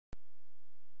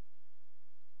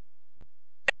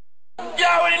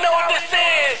already know what this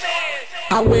is.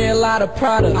 I wear a lot of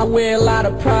Prada, I wear a lot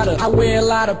of Prada, I wear a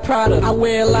lot of Prada, I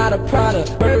wear a lot of Prada.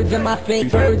 Birds in my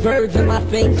face, birds in my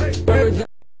face, birds in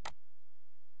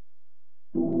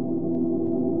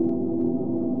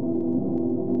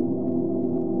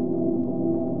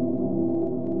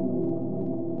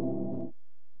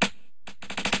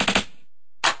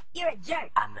You're a jerk.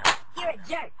 I know. You're a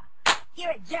jerk.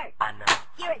 You're a jerk. I know.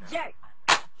 You're a jerk.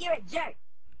 You're a jerk.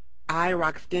 I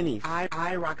rock skinnies. I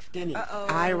rock skinnies.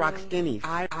 I rock skinnies.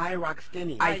 I rock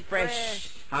skinnies. I fresh.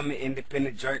 I'm an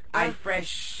independent jerk. I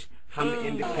fresh. I'm an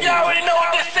independent. You already know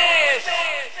what this is.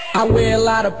 I wear a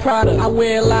lot of Prada, I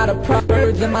wear a lot of Prada.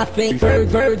 Birds in my face,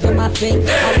 birds in my face.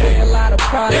 I wear a lot of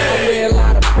Prada, I wear a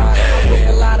lot of Prada, I wear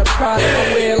a lot of Prada,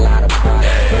 I wear a lot of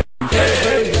Prada.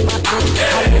 Birds in my face,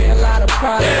 I wear a lot of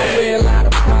Prada, I wear a lot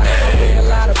of Prada, I wear a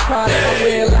lot of Prada, I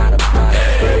wear a lot of Prada.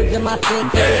 Birds in my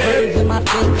face, birds in my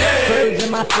face, birds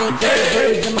in my face,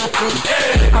 birds in my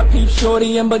face. I peep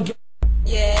shorty and begin.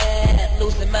 Yeah,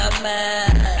 losing my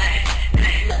mind.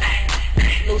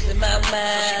 Losing my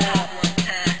mind. One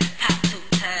time, hop 2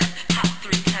 times, hop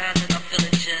 3 times, and I'm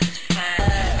feeling just fine.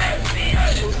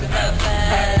 Losing my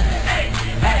mind.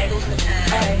 Losing my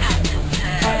mind. Hop 2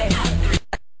 times, hop 3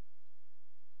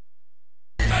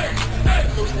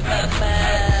 times. Losing my mind.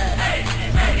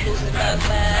 Losing my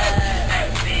mind.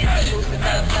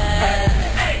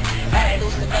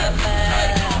 Losing my mind. Losing my mind.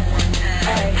 One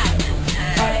time, hop 2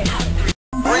 times, hop 3 times.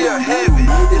 Real heavy,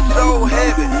 it's so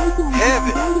heavy,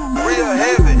 heavy, real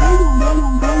heavy.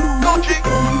 Gucci,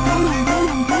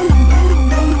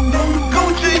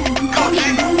 Gucci,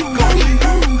 Gucci, Gucci.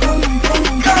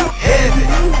 Heavy,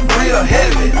 real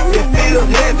heavy, it feels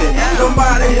heavy.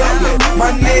 Somebody help me,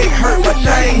 my neck hurt, my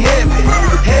chain heavy,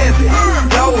 heavy,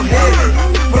 dough heavy,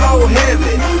 flow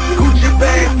heavy. Gucci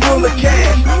bag full of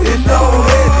cash, it's so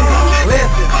heavy.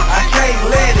 Listen, I can't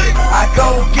let it, I go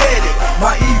get it.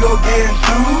 My ego getting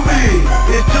too big,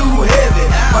 it's too heavy.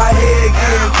 My head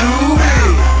getting too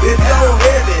big, it's so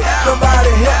heavy.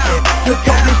 Somebody help me, the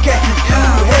this cash is too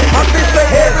heavy. My bitch say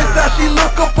every time she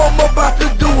look up, I'm about to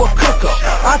do a cook-up.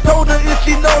 I told her if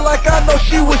she know like I know,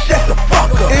 she would shut the fuck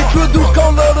up. Introduce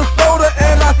cola to soda,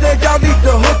 and I said y'all need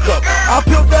to hook up. I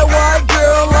pimped that white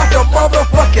girl like a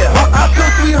motherfucking hook. I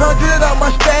took 300 out my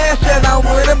stash, and I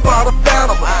went and bought a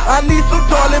Phantom. I need some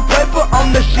toilet paper,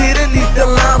 I'm the shit in East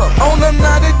Atlanta. On a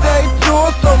 90-day tour,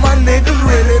 so my niggas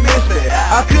really miss me.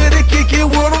 I couldn't kick it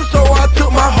with them, so I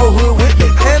took my whole hood with me.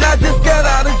 And I just got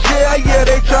out of jail, yeah,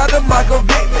 they tried to Michael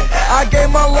Vick me. I gave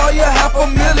my lawyer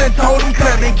 $500,000, told him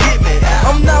come and get me.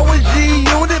 I'm not with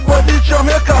G-Unit, but this drum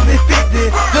here cost me 50.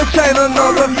 The chain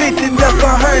another 50, just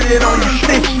I heard it on your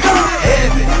stick.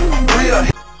 Heavy, real heavy.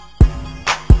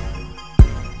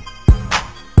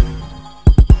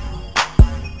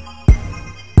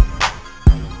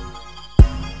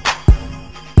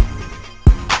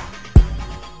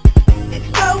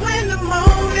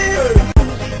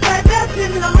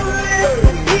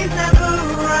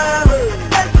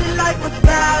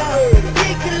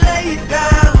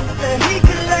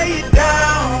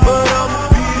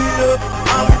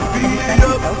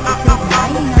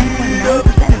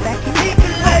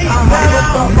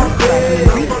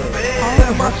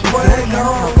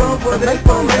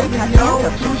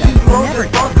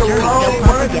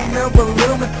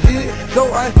 So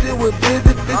I still with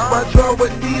visit, fix my trouble,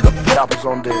 but need a was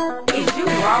on deck. Is you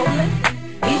rolling?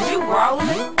 Is you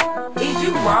rolling? Is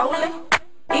you rolling?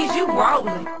 Is you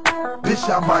rolling? Bitch,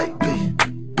 I might be.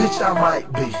 Bitch, I might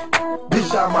be.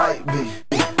 Bitch, I might be.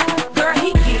 Girl,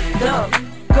 he geeked up.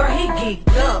 Girl, he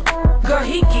geeked up. Girl,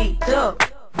 he geeked up.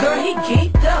 Girl, he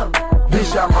geeked up.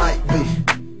 Bitch, I might be.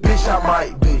 Bitch, I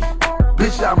might be.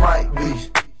 Bitch, I might be.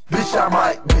 Bitch, I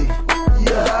might be.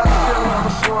 Yeah, I'm a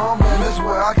slum, and that's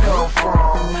where I come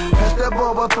from. That's that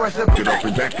bubble thrash that get up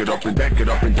and back it up and back it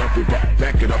up and dump it back.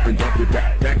 Back it up and dump it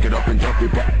back. Back it up and dump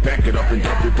it back. Back it up and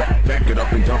dump it back. Back it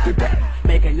up and dump it back.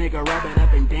 Make a nigga rub it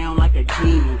up and down like a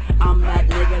genie. I'm that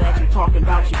nigga that you talking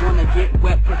about. She wanna get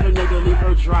wet, cause her nigga leave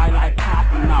her dry like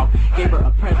cotton mouth. Gave her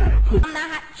a present. I'm the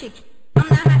hot chick. I'm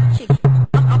the hot chick. I'm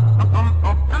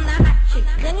the hot chick.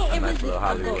 Then you irresistible.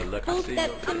 Who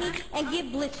step to me and get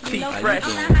blitzed, you know? I'm the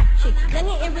hot chick. Then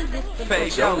you irresistible.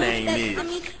 Fake, your name is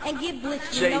and get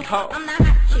blitzed, you know? J-Hope. I'm the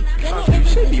hot chick. Then you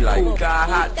irresistible. She be like, God,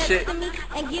 hot chick.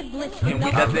 And get blitzed, you And know?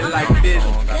 we does it I'm like the hot this.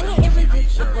 chick. Then you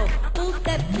irresistible. Who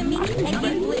step to me and get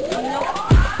blitzed, you know?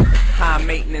 High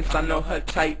maintenance, I know her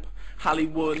type.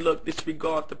 Hollywood look,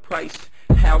 disregard the price.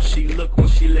 How she look when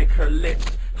she lick her lips.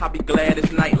 I be glad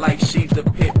it's night like she's a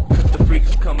pit. Cause the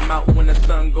freaks come out when the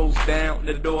sun goes down.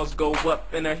 The doors go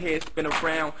up and her head spin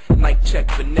around. Like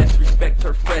check, finesse, respect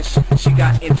her fresh. She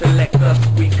got intellect, us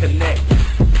we connect.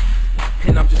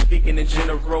 And I'm just speaking in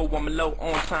general. I'm low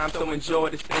on time, so enjoy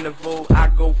this interval. I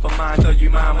go for mine, tell you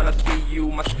mine when I see you.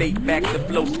 My state back to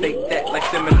flow, state that like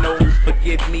Seminoles.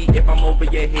 Forgive me if I'm over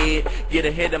your head. Get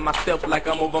ahead of myself like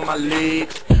I'm over my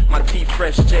legs. My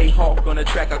T-Fresh J-Hawk on the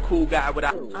track, a cool guy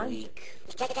without Ike.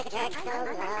 Slicker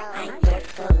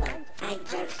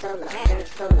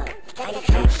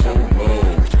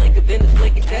than the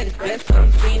slicker, that is best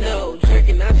Santino.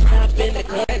 Jerking out stop in the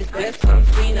club, that is best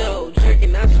Santino.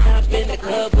 Jerking out stop in the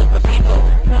club with my people.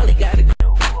 Probably gotta go.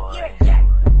 You're a jack.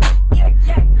 You're a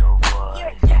jack. You're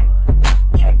a jack.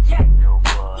 You're a jack.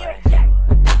 You're a jack.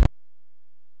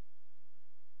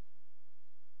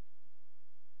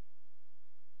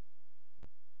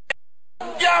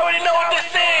 Y'all already know what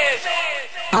this is.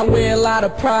 I wear a lot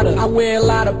of Prada, I wear a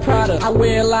lot of Prada, I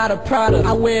wear a lot of Prada,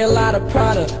 I wear a lot of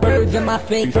Prada. Birds in my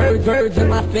face, birds in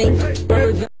my face,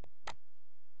 birds in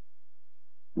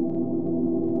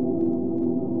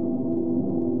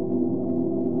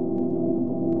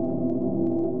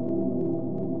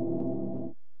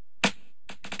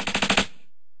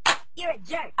You're a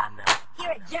jerk. I know.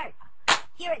 You're a jerk.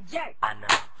 You're a jerk. I know.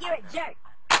 You're a jerk.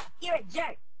 You're a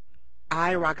jerk.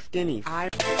 I rock Stennies.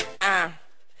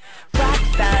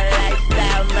 Rockstar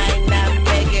lifestyle might not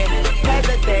make it.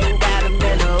 President got him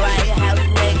in the White House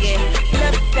naked.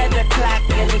 Look at the clock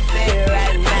and it's there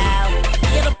right now.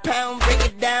 Get a pound, break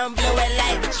it down, blow it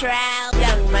like a trowel.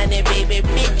 Young money, baby,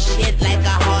 big shit like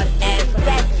a hard ass.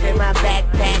 That's in my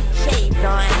backpack, shades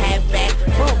on, hat back.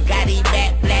 Bugatti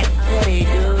back black, could he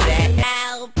do that?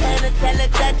 Now, Penatella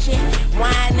touching,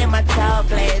 wine in my tall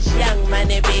glass. Young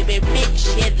money, baby, big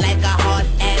shit like a hard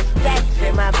ass. That's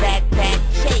in my backpack,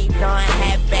 shades on,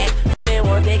 hat back. They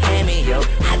want their cameo.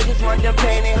 I just want them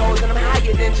pantyhose and I'm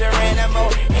higher than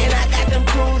Geronimo. And I got them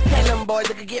crews, tell them boys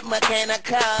that could get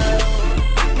mechanical.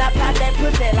 Now pop that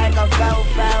pussy like a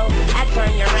fofo. I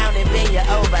turn you around and bend you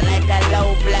over like a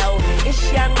low blow. It's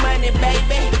Young Money,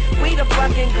 baby. We the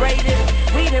fucking greatest.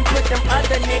 We done put them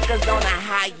other niggas on a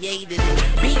hiatus.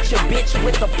 Beat your bitch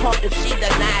with the pump if she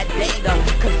denied data.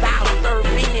 Cause I'll serve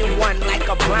anyone like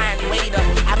a blind waiter.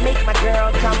 I make my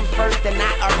girl come first and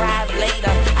I arrive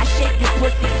later. I shake your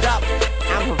pussies up,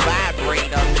 I'm a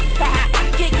vibrator.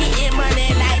 Getting money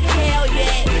like hell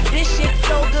yeah. This shit's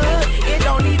so good, it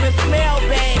don't even smell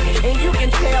bad. And you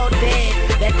can tell Dad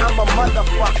that I'm a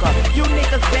motherfucker. You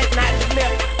niggas bet not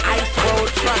slip. Ice road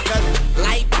truckers,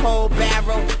 light pole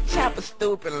barrel, chopper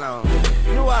stupid long.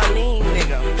 New Orleans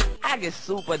nigga, I get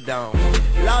super dome.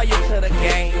 Loyal to the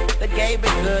game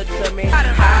been good to me.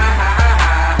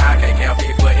 I can't count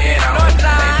people in on.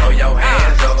 Throw your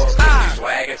hands up,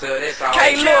 swaggin' to this song.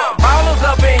 Hey look, models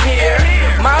up in here,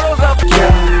 models up.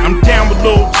 I'm down with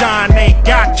Lil Jon, ain't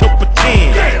got to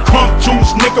pretend. Pump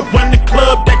juice, nigga, run the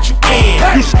club that you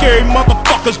in. You scary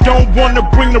motherfuckers don't wanna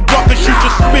bring the ruckus. You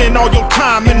just spend all your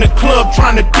time in the club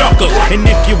trying to duck us. And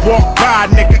if you walk by,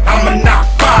 nigga, I'ma knock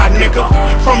five, nigga.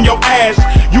 From your ass,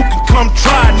 you can come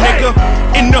try, nigga.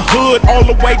 In the hood, all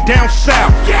the way down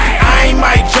south. I ain't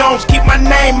Mike Jones, keep my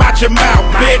name out your mouth,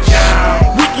 bitch.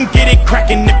 We can get it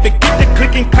crackin' if it get the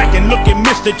clickin' clackin'. Look at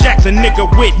Mr. Jackson, nigga,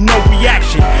 with no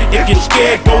reaction. If you're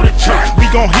scared, go to church. We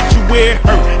gon' hit you where it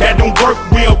hurt. That don't work,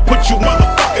 we'll put you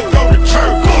motherfucker, go to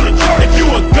church. If you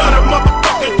a gunner,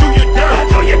 motherfucker, do your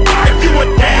dirt. If you a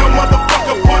down,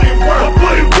 motherfucker, put in work.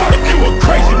 If you a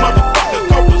crazy motherfucker,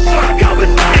 go berserk.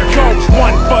 It goes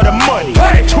 1 for the money,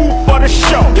 2 for the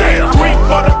show, 3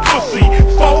 for the pussy,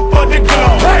 4 for the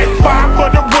glow, 5 for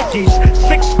the rookies,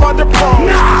 6 for the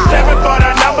pros, 7 for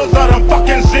the numbers of them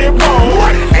fucking zeros,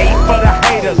 8 for the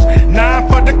haters, 9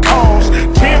 for the calls,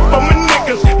 10 for my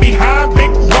niggas behind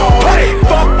big walls.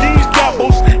 Fuck these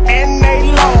doubles and they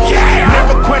lows.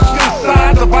 Never question the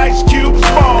size of Ice Cube's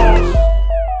balls.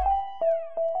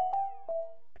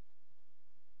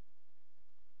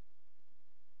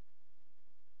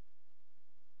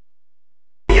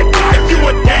 If you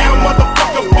a down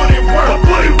motherfucker, put in work.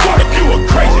 If you a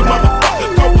crazy motherfucker,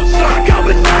 go berserk.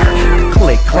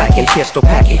 Click, clacking, pistol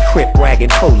packing, crip ragging,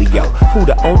 polio. Who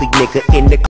the only nigga in the